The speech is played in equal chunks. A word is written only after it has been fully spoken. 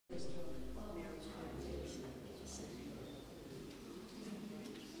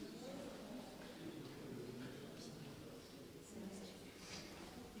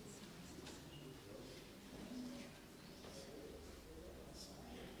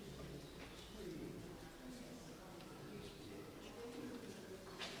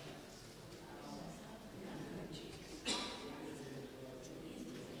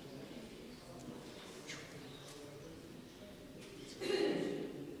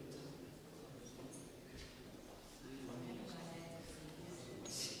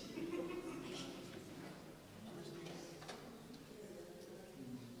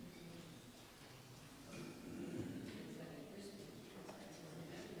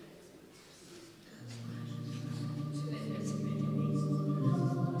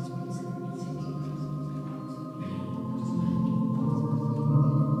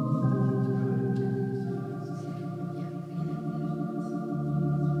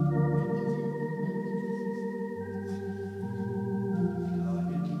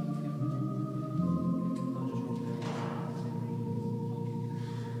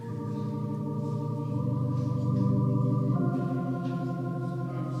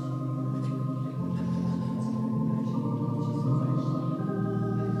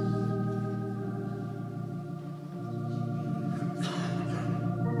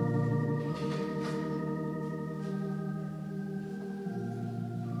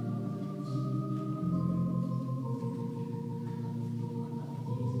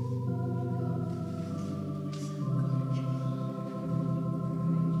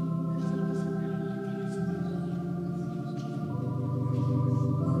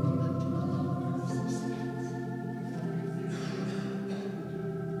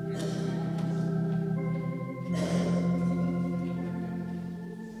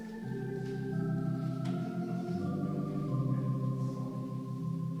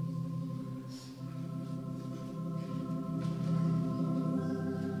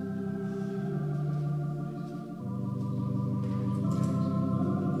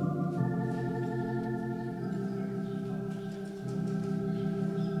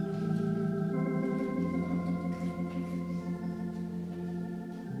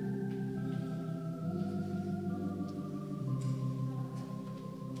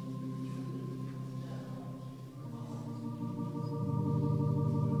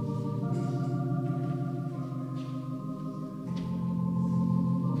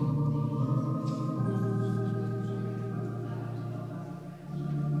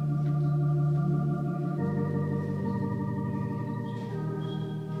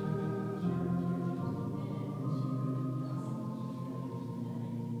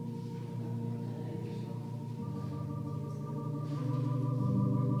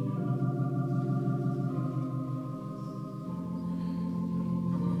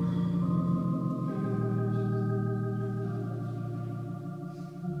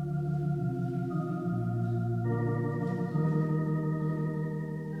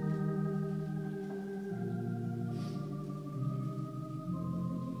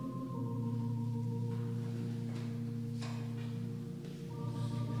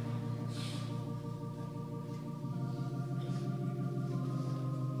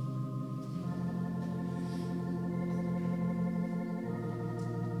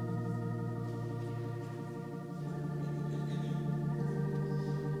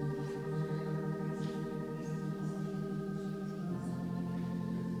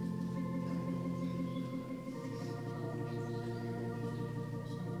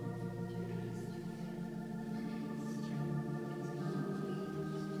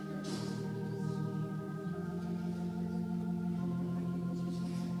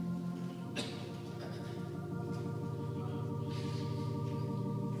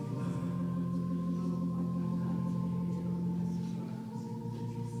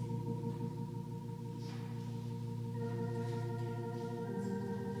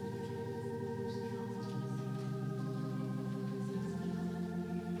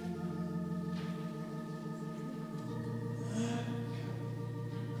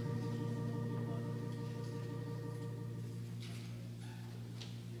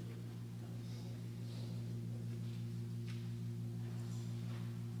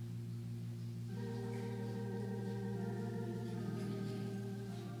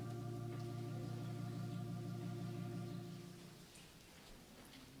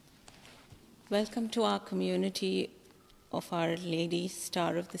Welcome to our community of Our Lady,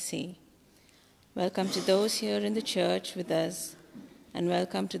 Star of the Sea. Welcome to those here in the church with us, and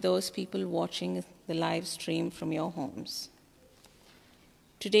welcome to those people watching the live stream from your homes.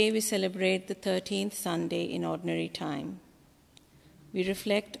 Today we celebrate the 13th Sunday in Ordinary Time. we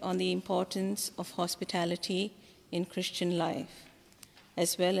reflect on the importance of hospitality in Christian life,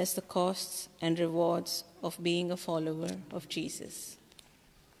 as well as the costs and rewards of being a follower of Jesus.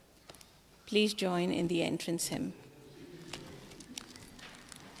 Please join in the entrance hymn.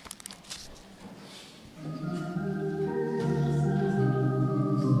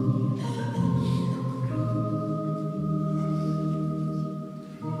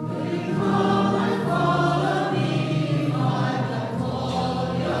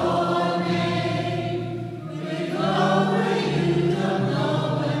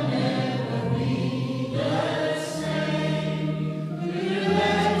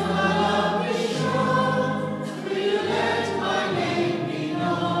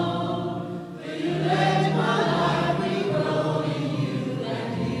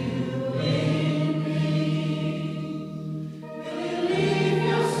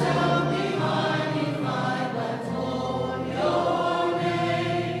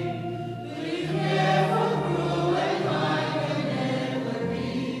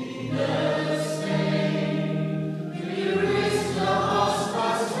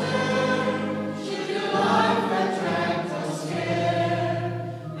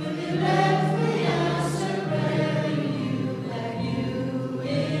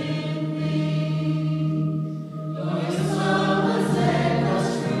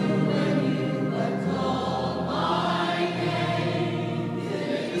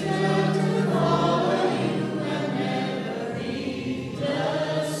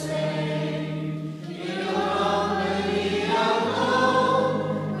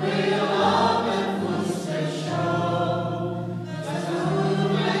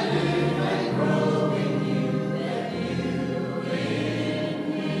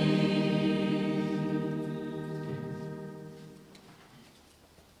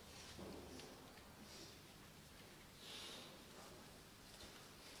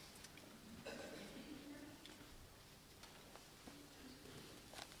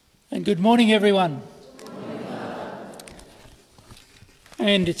 And good morning, everyone.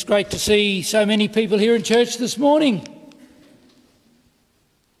 And it's great to see so many people here in church this morning.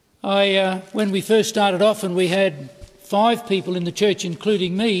 When we first started off and we had 5 people in the church,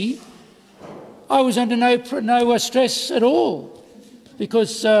 including me, I was under no stress at all,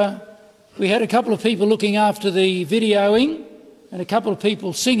 because we had a couple of people looking after the videoing and a couple of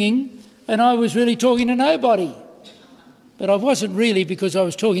people singing, and I was really talking to nobody. But I wasn't really, because I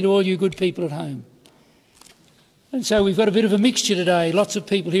was talking to all you good people at home. And so we've got a bit of a mixture today, lots of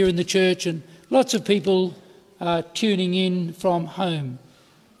people here in the church and lots of people tuning in from home.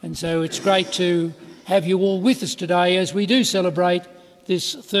 And so it's great to have you all with us today as we do celebrate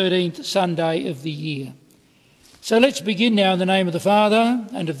this 13th Sunday of the year. So let's begin now in the name of the Father,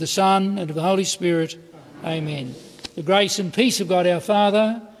 and of the Son, and of the Holy Spirit. Amen. The grace and peace of God our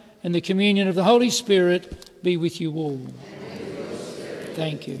Father and the communion of the Holy Spirit be with you all.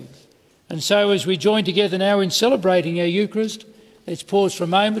 Thank you. And so as we join together now in celebrating our Eucharist, let's pause for a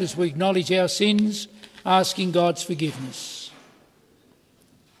moment as we acknowledge our sins, asking God's forgiveness.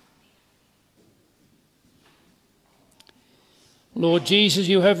 Lord Jesus,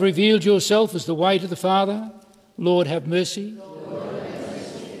 you have revealed yourself as the way to the Father. Lord, have mercy.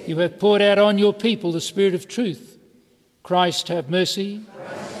 You have poured out on your people the Spirit of truth. Christ, have mercy.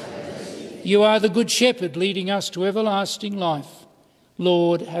 You are the Good Shepherd leading us to everlasting life.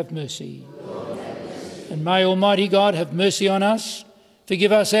 Lord, have mercy. And may Almighty God have mercy on us,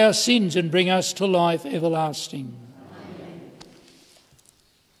 forgive us our sins and bring us to life everlasting.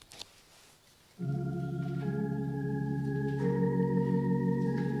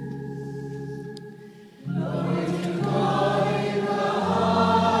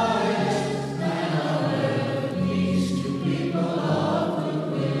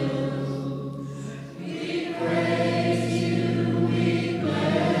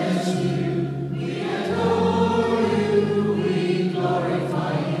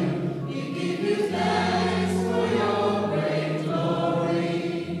 Glorify you, we give you thanks for your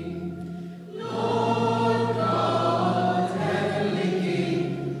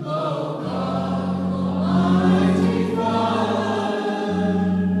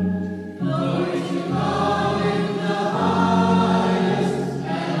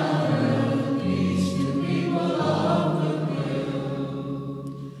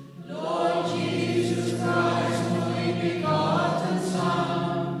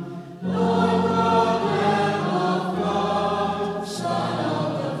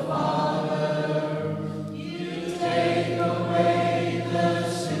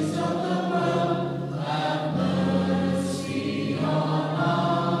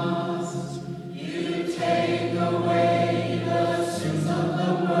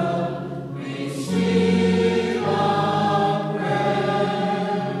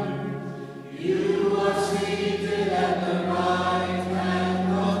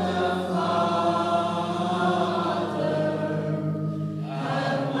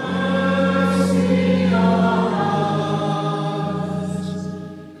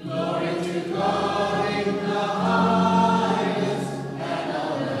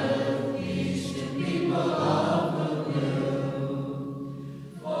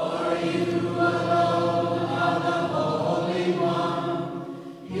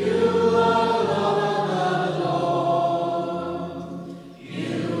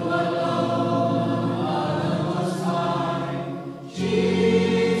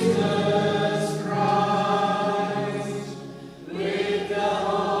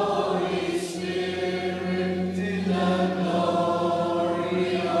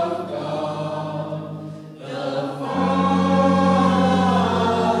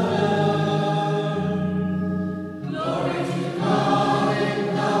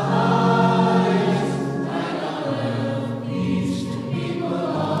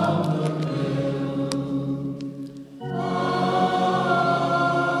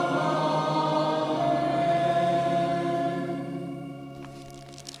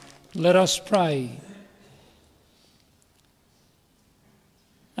Let us pray.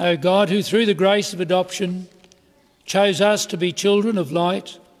 O God, who through the grace of adoption chose us to be children of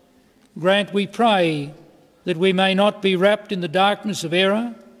light, grant, we pray, that we may not be wrapped in the darkness of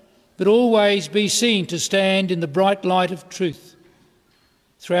error, but always be seen to stand in the bright light of truth.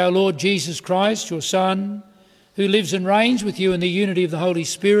 Through our Lord Jesus Christ, your Son, who lives and reigns with you in the unity of the Holy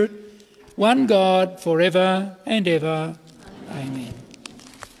Spirit, one God, for ever and ever. Amen.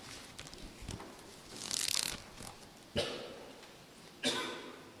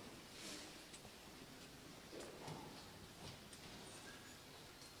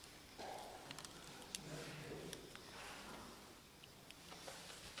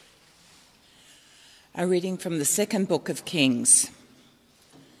 A reading from the second book of Kings.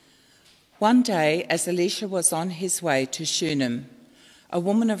 One day, as Elisha was on his way to Shunem, a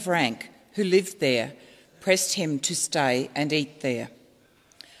woman of rank who lived there pressed him to stay and eat there.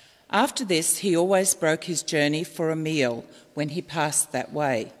 After this, he always broke his journey for a meal when he passed that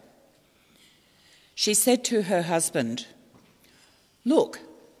way. She said to her husband, "Look,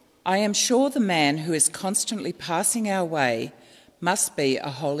 I am sure the man who is constantly passing our way must be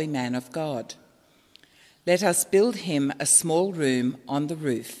a holy man of God. Let us build him a small room on the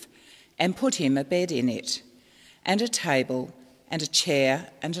roof and put him a bed in it, and a table and a chair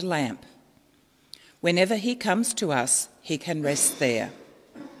and a lamp. Whenever he comes to us, he can rest there."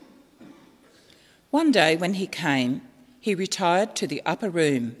 One day when he came, he retired to the upper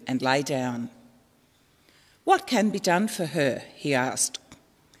room and lay down. "What can be done for her?" he asked.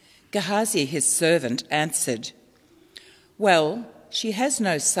 Gehazi, his servant, answered, "Well, she has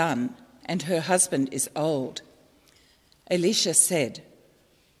no son, and her husband is old." Elisha said,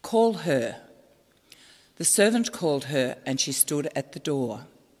 "Call her." The servant called her, and she stood at the door.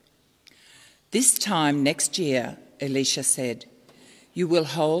 "This time next year," Elisha said, "you will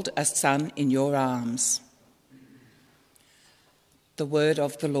hold a son in your arms." The word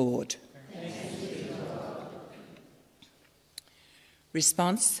of the Lord.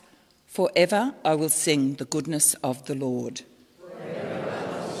 Response: Forever I will sing the goodness of the Lord.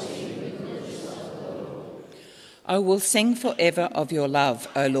 I will sing forever of your love,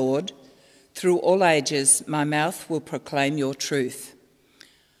 O Lord. Through all ages my mouth will proclaim your truth.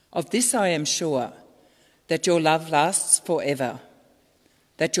 Of this I am sure, that your love lasts forever,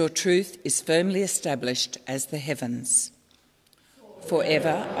 that your truth is firmly established as the heavens.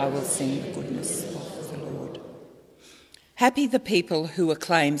 Forever I will sing the goodness of the Lord. Happy the people who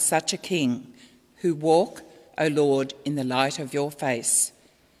acclaim such a king, who walk, O Lord, in the light of your face,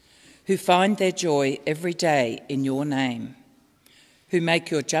 who find their joy every day in your name, who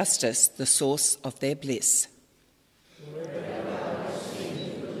make your justice the source of their bliss.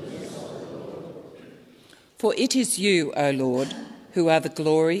 For it is you, O Lord, who are the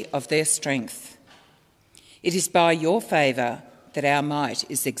glory of their strength. It is by your favour that our might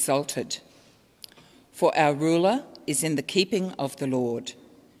is exalted. For our ruler is in the keeping of the Lord,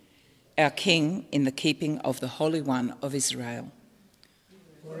 our King in the keeping of the Holy One of Israel.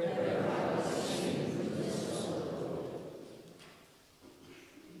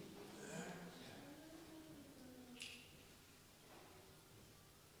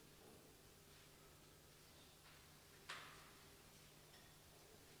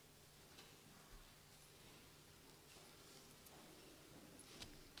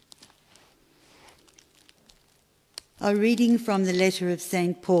 A reading from the letter of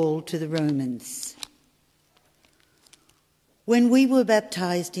St. Paul to the Romans. When we were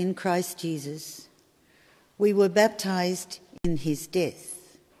baptized in Christ Jesus, we were baptized in his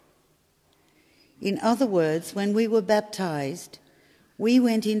death. In other words, when we were baptized, we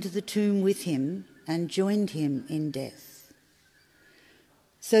went into the tomb with him and joined him in death,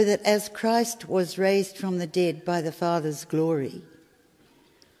 so that as Christ was raised from the dead by the Father's glory,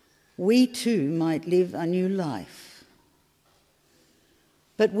 we too might live a new life.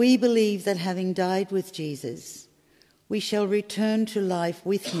 But we believe that having died with Jesus, we shall return to life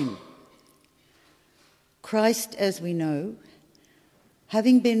with him. Christ, as we know,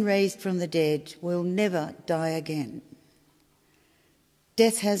 having been raised from the dead, will never die again.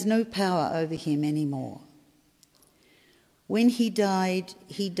 Death has no power over him anymore. When he died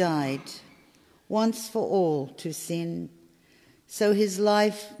once for all to sin, so his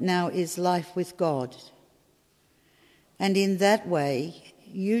life now is life with God. And in that way,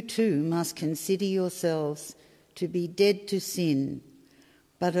 you too must consider yourselves to be dead to sin,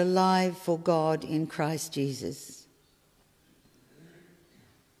 but alive for God in Christ Jesus.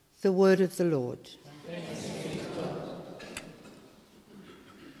 The word of the Lord.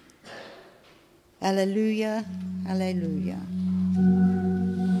 Alleluia, alleluia.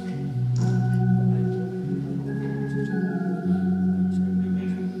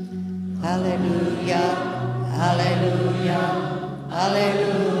 Alleluia, alleluia,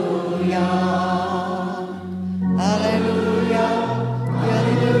 alleluia, alleluia,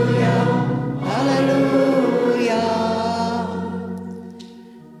 alleluia.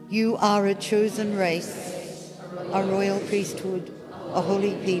 You are a chosen race, a royal priesthood, a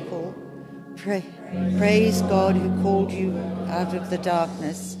holy people. Praise God who called you out of the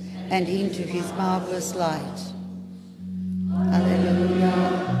darkness and into his marvelous light. Alleluia,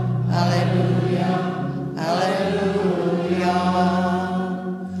 alleluia, alleluia,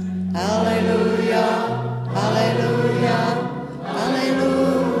 alleluia, alleluia, alleluia.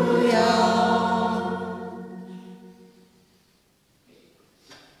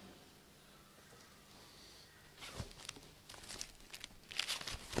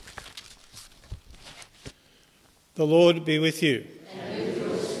 The Lord be with you. And with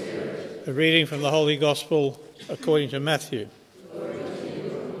your spirit. A reading from the Holy Gospel according to Matthew.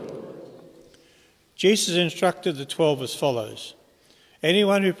 Jesus instructed the 12 as follows: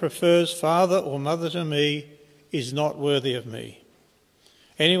 anyone who prefers father or mother to me is not worthy of me.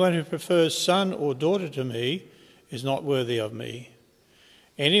 Anyone who prefers son or daughter to me is not worthy of me.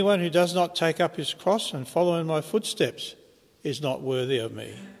 Anyone who does not take up his cross and follow in my footsteps is not worthy of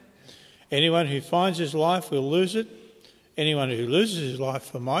me. Anyone who finds his life will lose it. Anyone who loses his life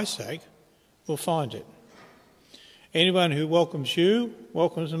for my sake will find it. Anyone who welcomes you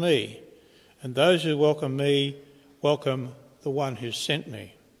welcomes me, and those who welcome me welcome the one who sent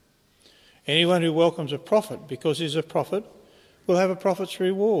me. Anyone who welcomes a prophet because he is a prophet will have a prophet's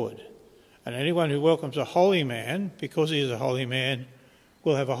reward, and anyone who welcomes a holy man because he is a holy man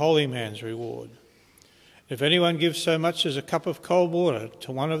will have a holy man's reward. If anyone gives so much as a cup of cold water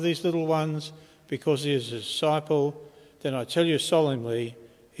to one of these little ones because he is a disciple, then I tell you solemnly,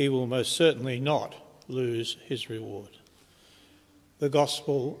 he will most certainly not lose his reward. The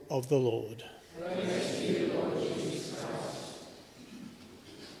Gospel of the Lord. Praise to you, Lord Jesus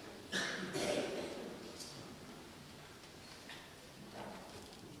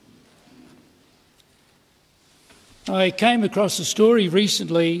Christ. I came across a story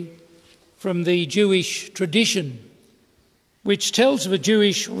recently from the Jewish tradition, which tells of a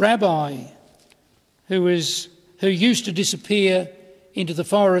Jewish rabbi who used to disappear into the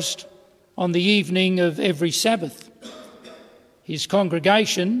forest on the evening of every Sabbath. His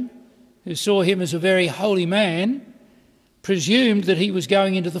congregation, who saw him as a very holy man, presumed that he was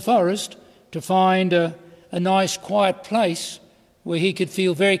going into the forest to find a nice quiet place where he could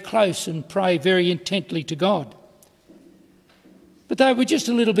feel very close and pray very intently to God. But they were just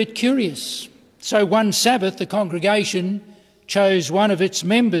a little bit curious. So one Sabbath, the congregation chose one of its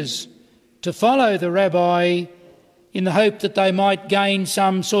members to follow the rabbi in the hope that they might gain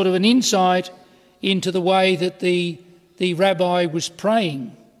some sort of an insight into the way that the rabbi was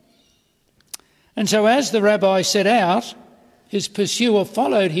praying. And so as the rabbi set out, his pursuer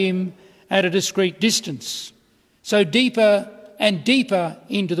followed him at a discreet distance. So deeper and deeper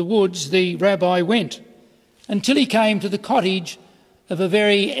into the woods the rabbi went, until he came to the cottage of a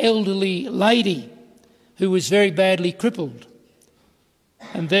very elderly lady who was very badly crippled.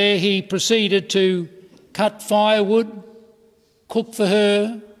 And there he proceeded to cut firewood, cook for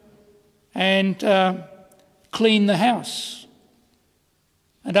her, and clean the house.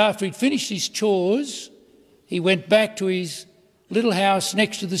 And after he'd finished his chores, he went back to his little house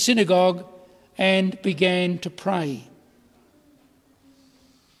next to the synagogue and began to pray.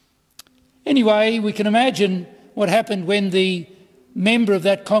 Anyway, we can imagine what happened when the member of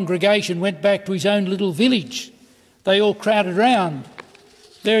that congregation went back to his own little village. They all crowded round,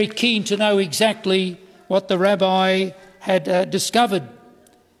 very keen to know exactly what the rabbi had discovered.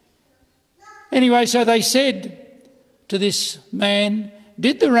 Anyway, so they said to this man,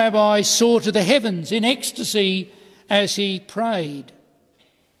 "Did the rabbi soar to the heavens in ecstasy as he prayed?"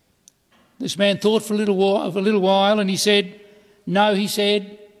 This man thought for a little while and he said, "No," he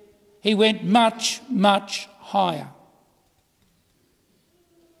said, "he went much, much higher."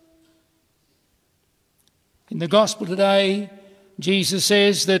 In the Gospel today, Jesus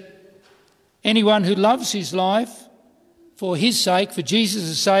says that anyone who loves his life for his sake, for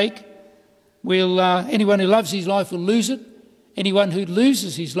Jesus' sake, anyone who loves his life will lose it. Anyone who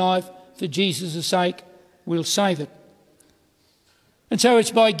loses his life for Jesus' sake will save it. And so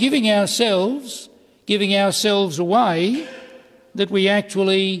it's by giving ourselves away, that we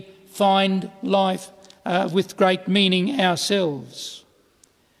actually find life with great meaning ourselves.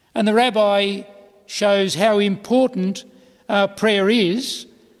 And the rabbi shows how important prayer is,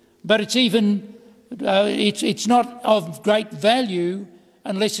 but it's not of great value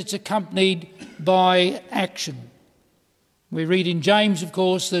unless it's accompanied by action. We read in James, of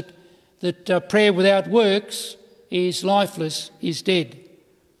course, that that prayer without works is lifeless, is dead.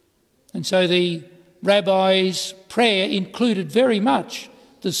 And so the rabbi's prayer included very much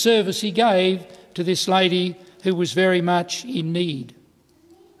the service he gave to this lady who was very much in need.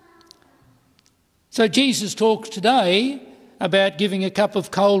 So Jesus talks today about giving a cup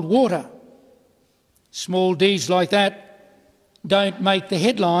of cold water. Small deeds like that don't make the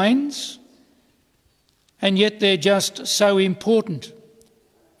headlines, and yet they're just so important.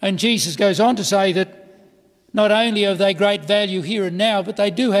 And Jesus goes on to say that not only have they great value here and now, but they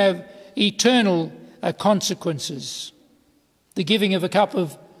do have eternal consequences. The giving of a cup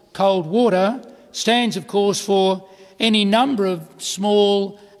of cold water stands, of course, for any number of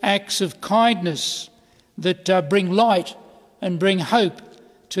small acts of kindness that bring light and bring hope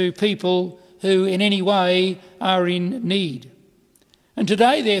to people who in any way are in need. And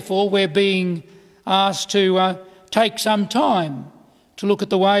today, therefore, we're being asked to take some time to look at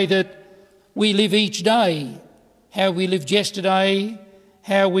the way that we live each day, how we lived yesterday,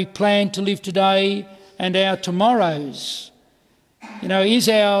 how we plan to live today and our tomorrows. You know, is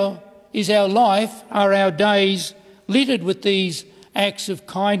our life, are our days littered with these acts of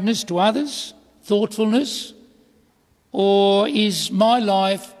kindness to others, thoughtfulness, or is my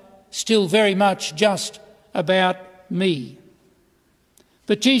life still very much just about me?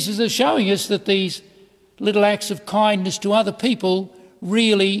 But Jesus is showing us that these little acts of kindness to other people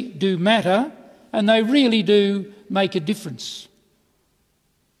really do matter, and they really do make a difference.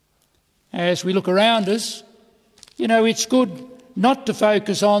 As we look around us, you know, it's good not to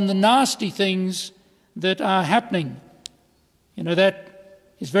focus on the nasty things that are happening. You know, that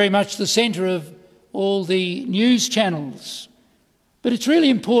is very much the centre of all the news channels. But it's really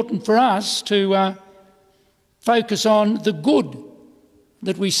important for us to focus on the good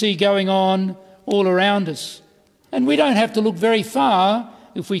that we see going on all around us. And we don't have to look very far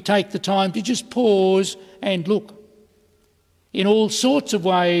if we take the time to just pause and look. In all sorts of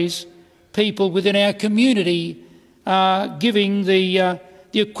ways, people within our community are giving the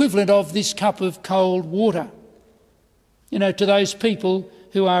equivalent of this cup of cold water, you know, to those people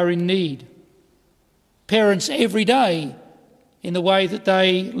who are in need. Parents every day in the way that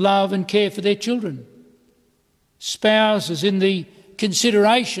they love and care for their children. Spouses in the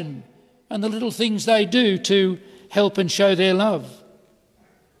consideration and the little things they do to help and show their love.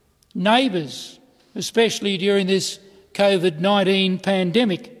 Neighbours, especially during this COVID-19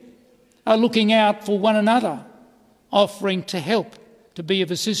 pandemic, are looking out for one another, offering to help, to be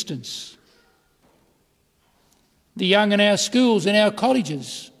of assistance. The young in our schools and our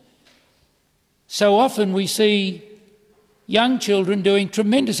colleges. So often we see young children doing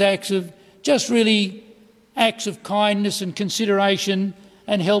tremendous acts of just really acts of kindness and consideration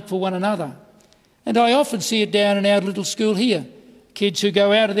and help for one another. And I often see it down in our little school here, kids who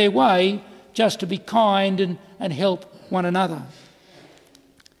go out of their way just to be kind and help one another.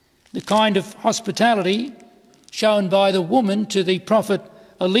 The kind of hospitality shown by the woman to the prophet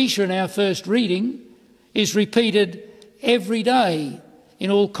Elisha in our first reading is repeated every day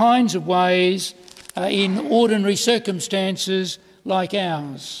in all kinds of ways in ordinary circumstances like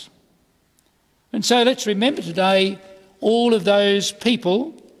ours. And so let's remember today all of those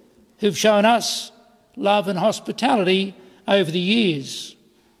people who've shown us love and hospitality over the years.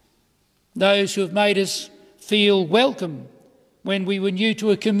 Those who have made us feel welcome when we were new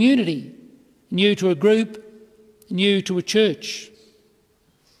to a community, new to a group, new to a church.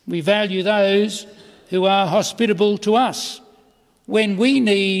 We value those who are hospitable to us when we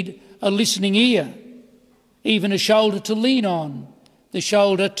need a listening ear, even a shoulder to lean on, the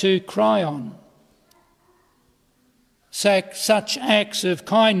shoulder to cry on. Such acts of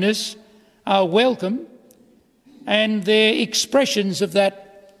kindness are welcome, and they're expressions of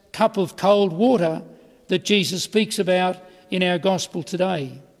that cup of cold water that Jesus speaks about in our gospel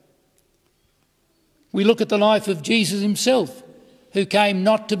today. We look at the life of Jesus himself, who came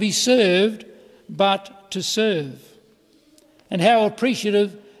not to be served, but to serve. And how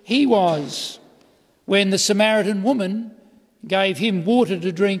appreciative he was when the Samaritan woman gave him water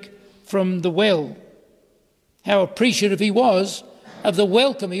to drink from the well. How appreciative he was of the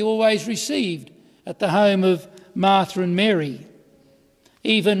welcome he always received at the home of Martha and Mary,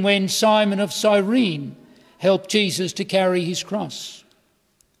 even when Simon of Cyrene helped Jesus to carry his cross.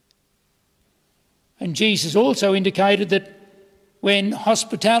 And Jesus also indicated that when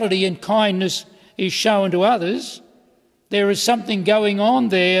hospitality and kindness is shown to others, there is something going on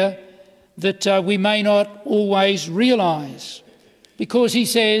there that we may not always realise. Because he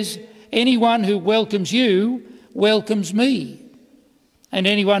says, anyone who welcomes you welcomes me, and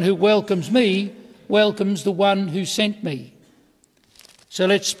anyone who welcomes me welcomes the one who sent me. So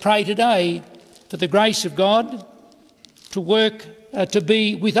let's pray today for the grace of God to work, to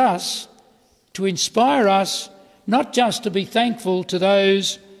be with us, to inspire us, not just to be thankful to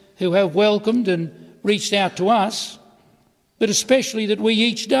those who have welcomed and reached out to us, but especially that we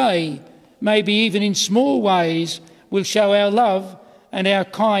each day, maybe even in small ways, will show our love and our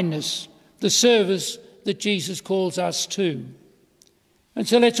kindness, the service that Jesus calls us to. And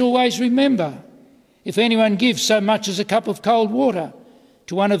so let's always remember, if anyone gives so much as a cup of cold water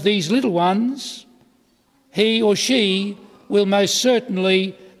to one of these little ones, he or she will most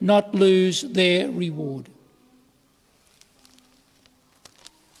certainly not lose their reward.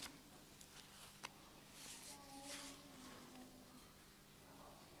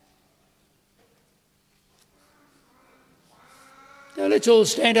 Now let's all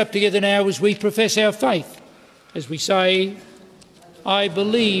stand up together now as we profess our faith, as we say, I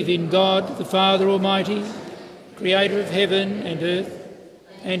believe in God the Father Almighty, creator of heaven and earth,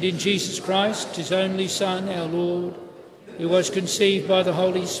 and in Jesus Christ, his only Son, our Lord, who was conceived by the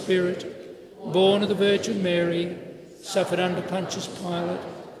Holy Spirit, born of the Virgin Mary, suffered under Pontius Pilate,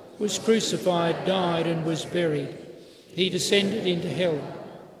 was crucified, died and was buried. He descended into hell.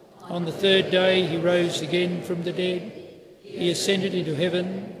 On the third day he rose again from the dead. He ascended into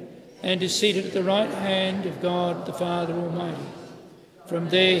heaven and is seated at the right hand of God the Father Almighty. From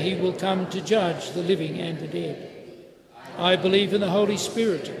there he will come to judge the living and the dead. I believe in the Holy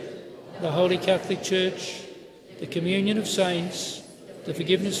Spirit, the Holy Catholic Church, the communion of saints, the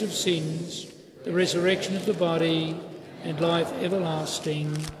forgiveness of sins, the resurrection of the body, and life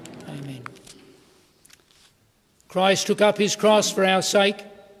everlasting. Amen. Christ took up his cross for our sake.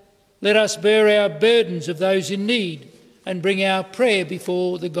 Let us bear our burdens of those in need and bring our prayer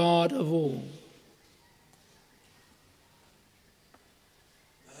before the God of all.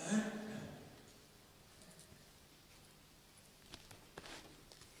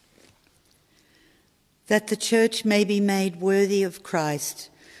 That the Church may be made worthy of Christ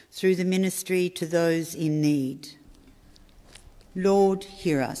through the ministry to those in need. Lord,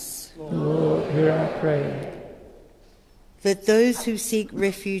 hear us. Lord, hear our prayer. That those who seek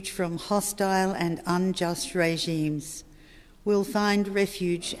refuge from hostile and unjust regimes will find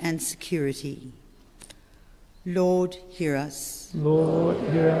refuge and security. Lord, hear us. Lord,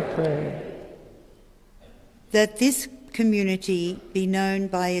 hear our prayer. That this community be known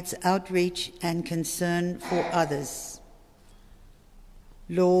by its outreach and concern for others.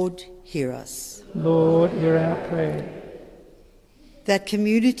 Lord, hear us. Lord, hear our prayer. That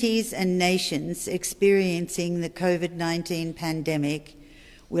communities and nations experiencing the COVID-19 pandemic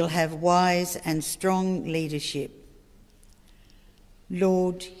will have wise and strong leadership.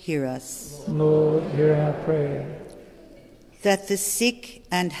 Lord, hear us. Lord, hear our prayer. That the sick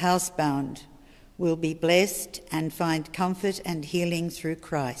and housebound will be blessed and find comfort and healing through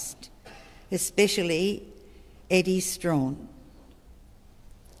Christ, especially Eddie Strawn.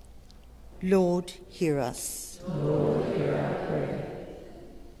 Lord, hear us. Lord, hear our prayer.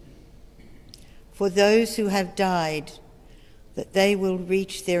 For those who have died, that they will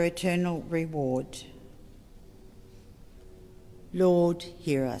reach their eternal reward. Lord,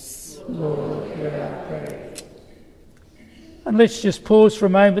 hear us. Lord, hear our prayer. And let's just pause for a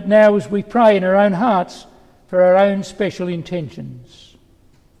moment now as we pray in our own hearts for our own special intentions.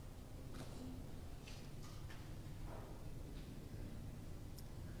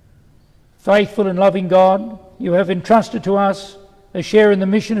 Faithful and loving God, you have entrusted to us a share in the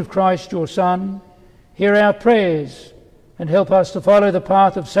mission of Christ your Son. Hear our prayers and help us to follow the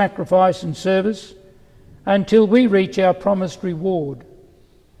path of sacrifice and service until we reach our promised reward.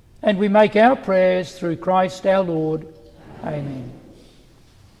 And we make our prayers through Christ our Lord. Amen.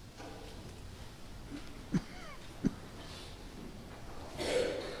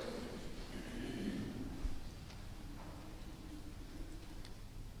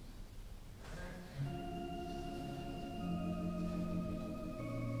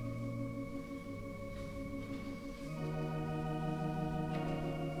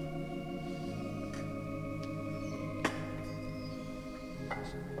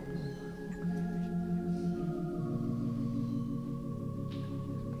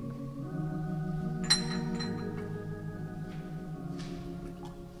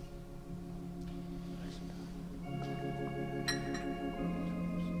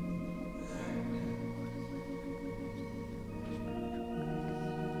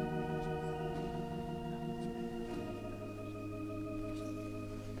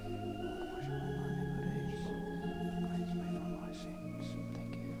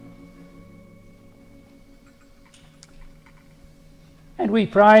 And we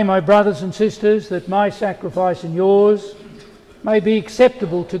pray, my brothers and sisters, that my sacrifice and yours may be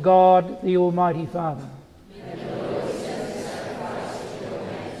acceptable to God, the Almighty Father.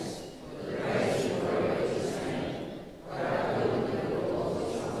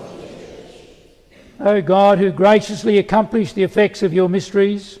 O God, who graciously accomplished the effects of your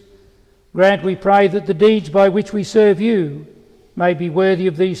mysteries, grant, we pray, that the deeds by which we serve you may be worthy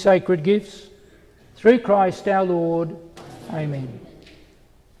of these sacred gifts. Through Christ our Lord. Amen.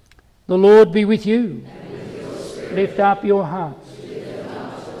 The Lord be with you. Lift up your hearts.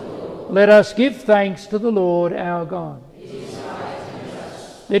 Let us give thanks to the Lord our God.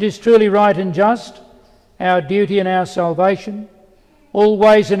 It is truly right and just, our duty and our salvation,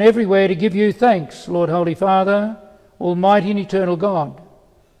 always and everywhere to give you thanks, Lord Holy Father, Almighty and eternal God.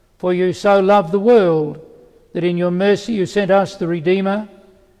 For you so loved the world that in your mercy you sent us the Redeemer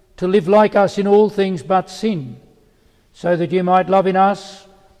to live like us in all things but sin, so that you might love in us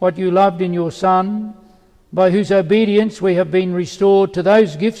what you loved in your Son, by whose obedience we have been restored to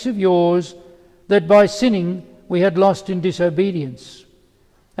those gifts of yours that by sinning we had lost in disobedience.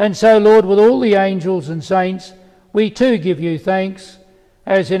 And so, Lord, with all the angels and saints, we too give you thanks,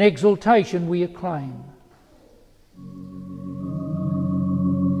 as in exaltation we acclaim.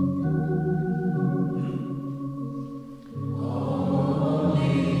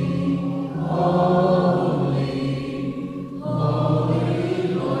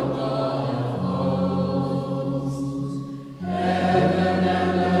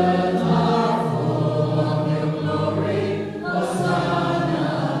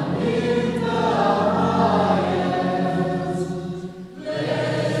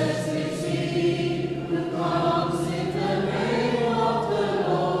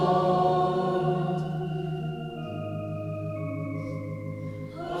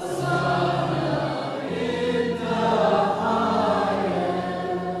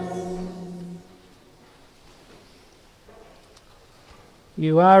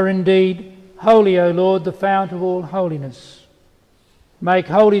 You are indeed holy, O Lord, the fount of all holiness. Make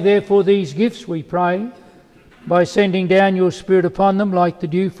holy, therefore, these gifts, we pray, by sending down your Spirit upon them like the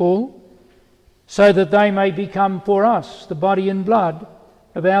dewfall, so that they may become for us the body and blood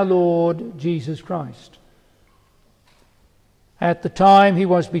of our Lord Jesus Christ. At the time he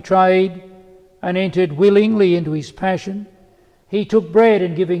was betrayed and entered willingly into his passion, he took bread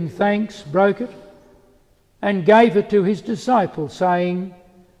and, giving thanks, broke it and gave it to his disciples, saying,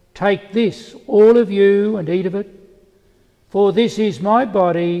 "Take this, all of you, and eat of it, for this is my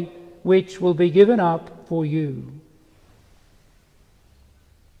body, which will be given up for you."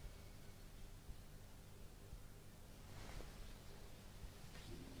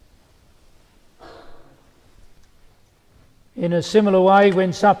 In a similar way,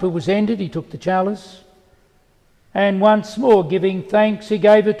 when supper was ended, he took the chalice, and once more giving thanks, he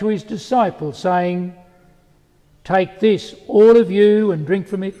gave it to his disciples, saying, "Take this, all of you, and drink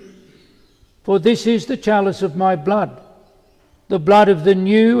from it, for this is the chalice of my blood, the blood of the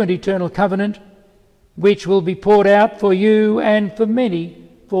new and eternal covenant, which will be poured out for you and for many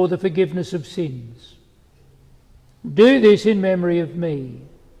for the forgiveness of sins. Do this in memory of me."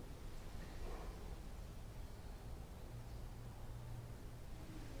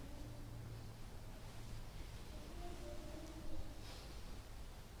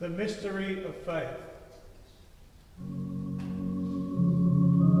 The mystery of faith.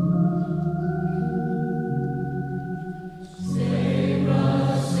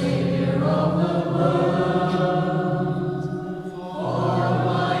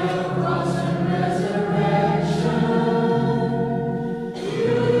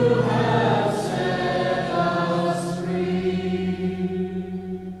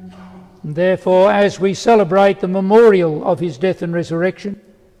 Therefore, as we celebrate the memorial of his death and resurrection,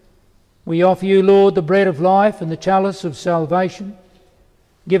 we offer you, Lord, the bread of life and the chalice of salvation,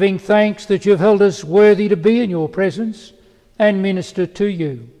 giving thanks that you have held us worthy to be in your presence and minister to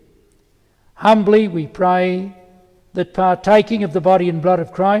you. Humbly we pray that, partaking of the body and blood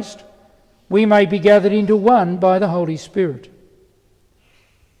of Christ, we may be gathered into one by the Holy Spirit.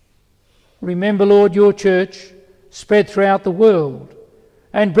 Remember, Lord, your church spread throughout the world,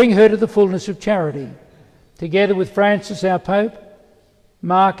 and bring her to the fullness of charity, together with Francis our Pope,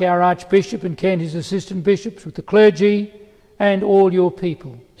 Mark our Archbishop, and Kent his assistant bishops, with the clergy and all your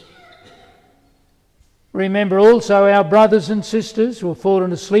people. Remember also our brothers and sisters who have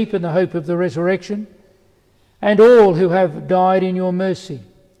fallen asleep in the hope of the resurrection, and all who have died in your mercy.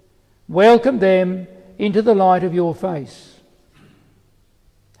 Welcome them into the light of your face.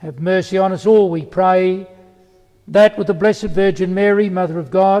 Have mercy on us all, we pray, that with the Blessed Virgin Mary, Mother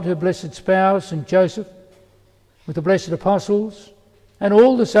of God, her blessed spouse, and Joseph, with the blessed apostles, and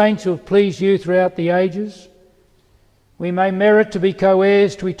all the saints who have pleased you throughout the ages, we may merit to be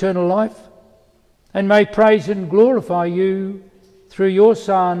co-heirs to eternal life, and may praise and glorify you through your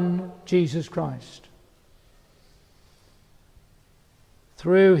Son, Jesus Christ.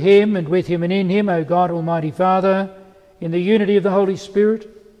 Through him and with him and in him, O God, Almighty Father, in the unity of the Holy Spirit,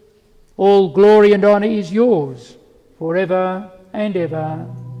 all glory and honour is yours forever and ever.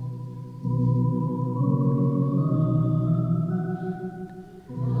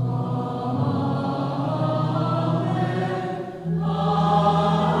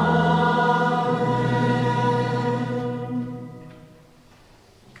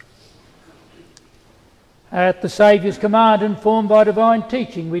 At the Saviour's command, informed by divine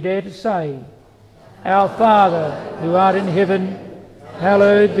teaching, we dare to say, Our Father, who art in heaven,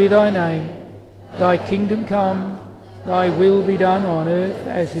 hallowed be thy name. Thy kingdom come, thy will be done on earth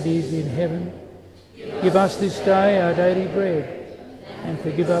as it is in heaven. Give us this day our daily bread, and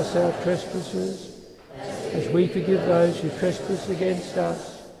forgive us our trespasses, as we forgive those who trespass against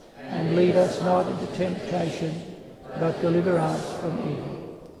us. And lead us not into temptation, but deliver us from evil.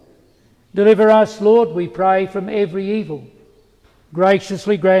 Deliver us, Lord, we pray, from every evil.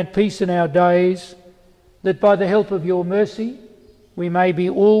 Graciously grant peace in our days, that by the help of your mercy we may be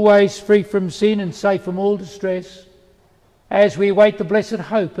always free from sin and safe from all distress, as we await the blessed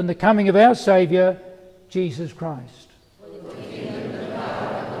hope and the coming of our Saviour, Jesus Christ.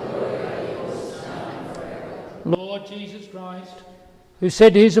 Lord Jesus Christ, who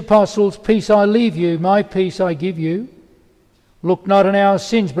said to his apostles, Peace I leave you, my peace I give you, look not on our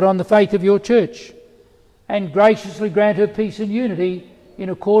sins, but on the faith of your church, and graciously grant her peace and unity in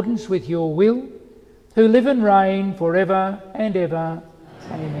accordance with your will, who live and reign for ever and ever.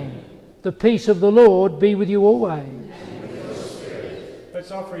 Amen. The peace of the Lord be with you always. And with your spirit.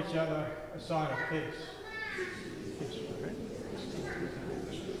 Let's offer each other a sign of peace.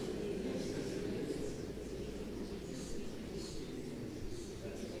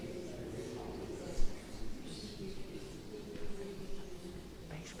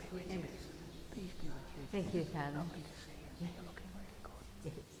 Thank you, Father.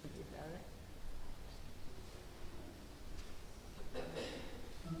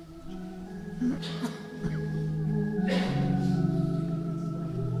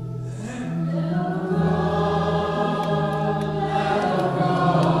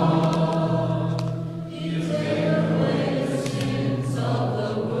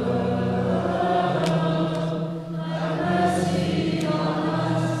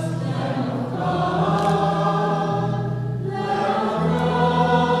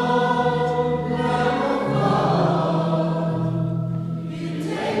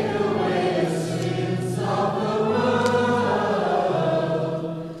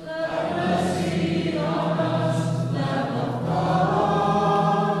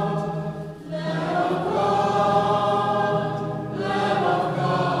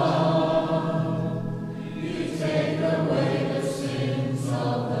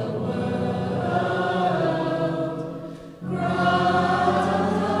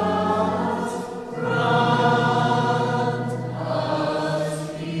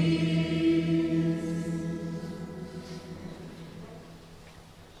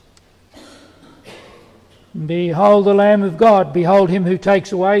 Behold the Lamb of God, behold him who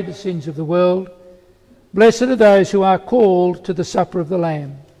takes away the sins of the world. Blessed are those who are called to the supper of the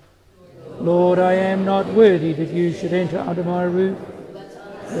Lamb. Lord, I am not worthy that you should enter under my roof,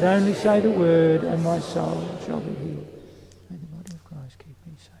 but only say the word, and my soul shall be healed. May the body of Christ keep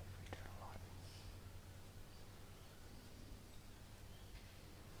me safe for eternal life.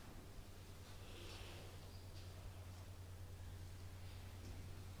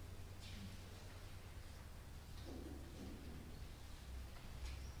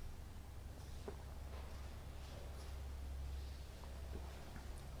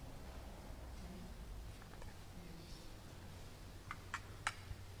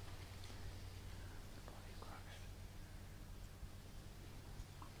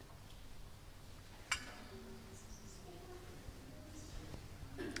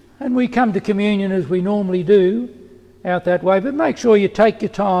 And we come to communion as we normally do, out that way, but make sure you take your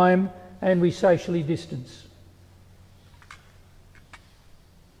time and we socially distance.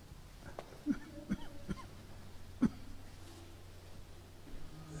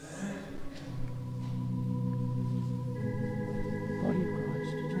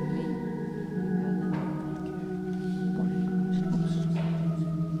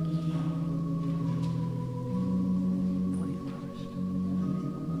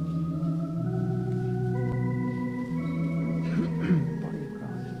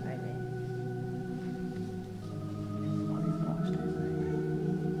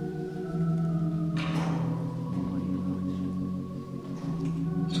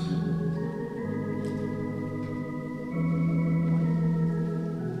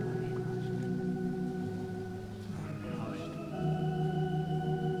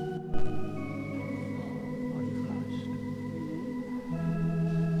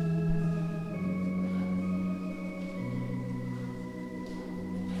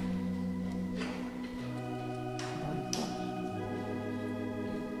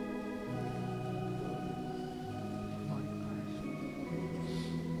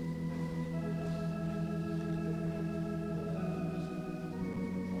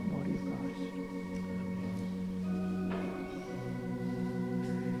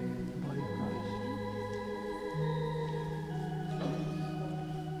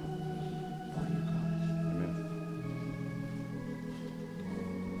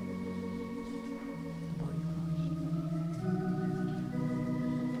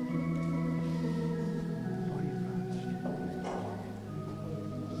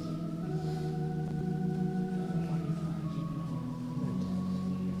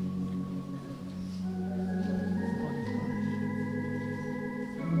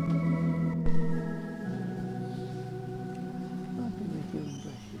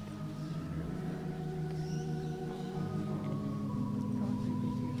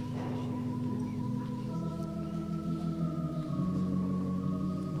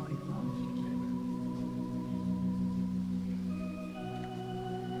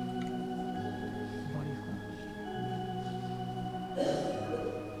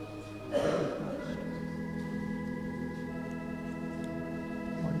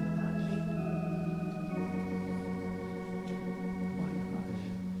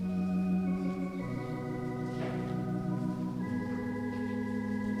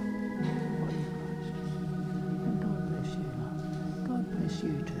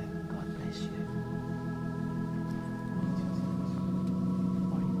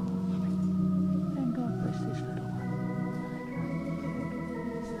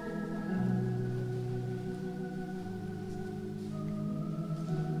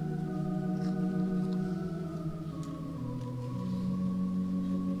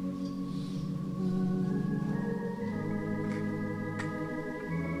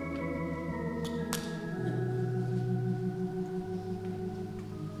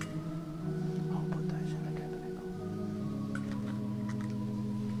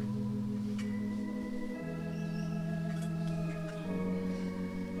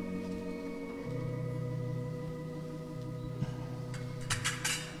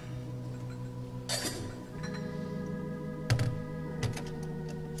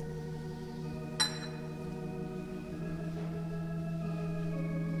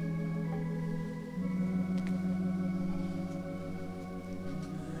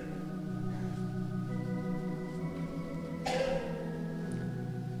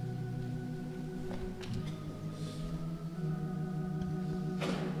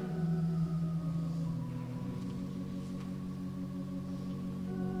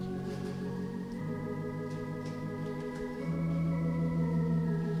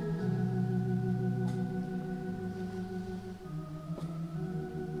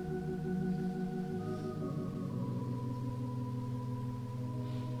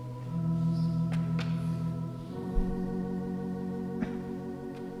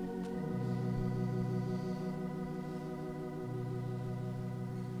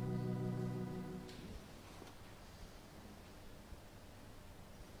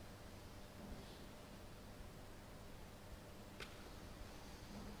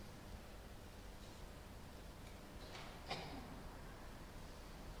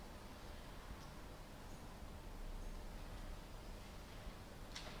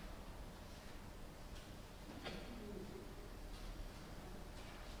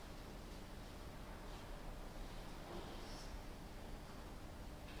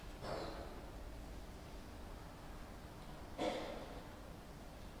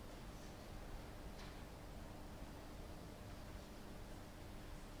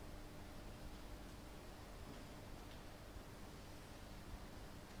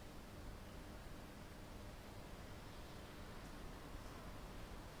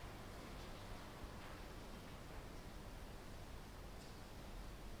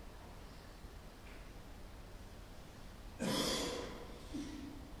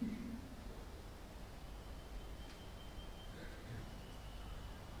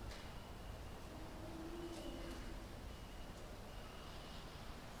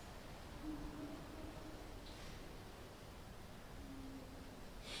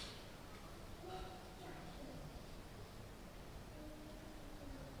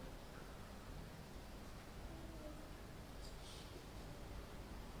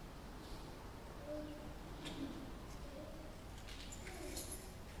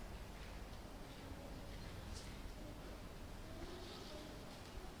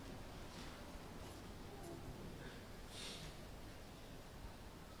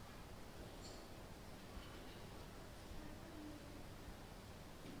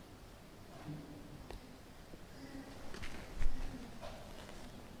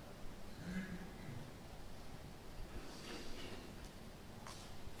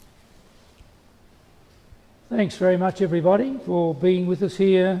 Thanks very much, everybody, for being with us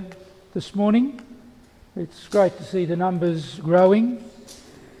here this morning. It's great to see the numbers growing.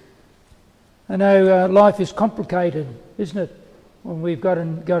 I know life is complicated, isn't it, when we've got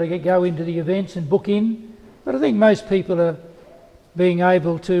to go into the events and book in. But I think most people are being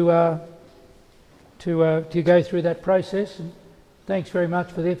able to go through that process. And thanks very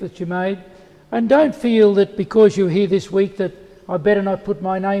much for the efforts you made. And don't feel that because you're here this week that I better not put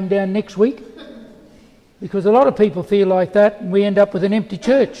my name down next week. Because a lot of people feel like that, and we end up with an empty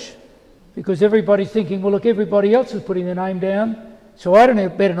church. Because everybody's thinking, well, look, everybody else is putting their name down, so I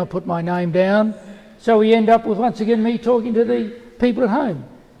better not put my name down. So we end up with, once again, me talking to the people at home.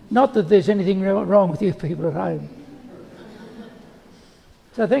 Not that there's anything wrong with you people at home.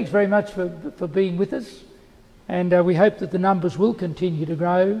 So thanks very much for being with us. And we hope that the numbers will continue to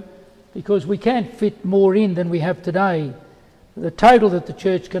grow, because we can't fit more in than we have today. The total that the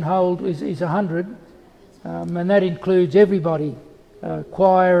church can hold is 100. And that includes everybody,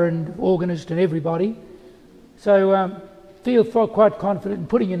 choir and organist and everybody. So feel quite confident in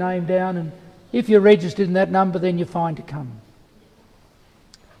putting your name down, and if you're registered in that number, then you're fine to come.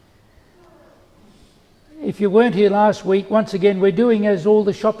 If you weren't here last week, once again, we're doing as all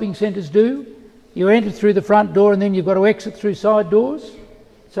the shopping centres do. You enter through the front door and then you've got to exit through side doors,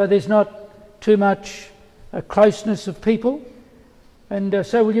 so there's not too much closeness of people. And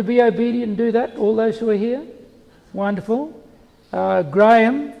so will you be obedient and do that, all those who are here? Wonderful.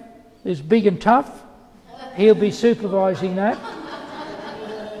 Graham is big and tough. He'll be supervising that.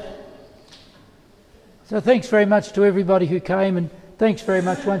 So thanks very much to everybody who came, and thanks very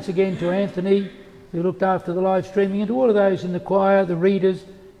much once again to Anthony, who looked after the live streaming, and to all of those in the choir, the readers.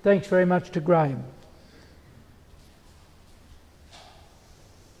 Thanks very much to Graham.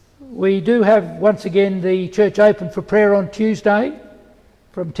 We do have, once again, the church open for prayer on Tuesday,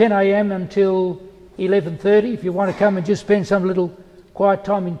 from 10 a.m. until 11:30. If you want to come and just spend some little quiet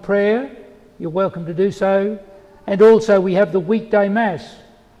time in prayer, you're welcome to do so. And also we have the weekday Mass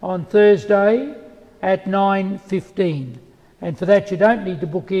on Thursday at 9:15. And for that you don't need to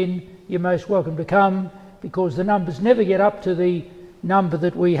book in, you're most welcome to come, because the numbers never get up to the number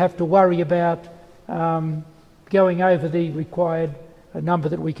that we have to worry about going over the required number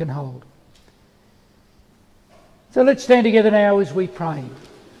that we can hold. So let's stand together now as we pray.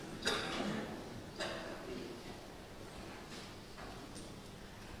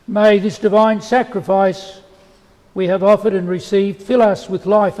 May this divine sacrifice we have offered and received fill us with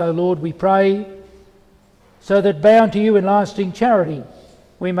life, O Lord, we pray, so that bound to you in lasting charity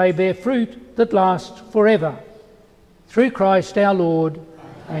we may bear fruit that lasts forever. Through Christ our Lord.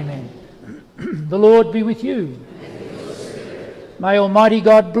 Amen. The Lord be with you. May Almighty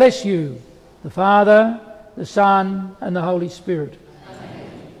God bless you, the Father, the Son, and the Holy Spirit. Amen.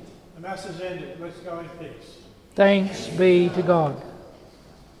 The Mass is ended. Let's go in peace. Thanks be to God.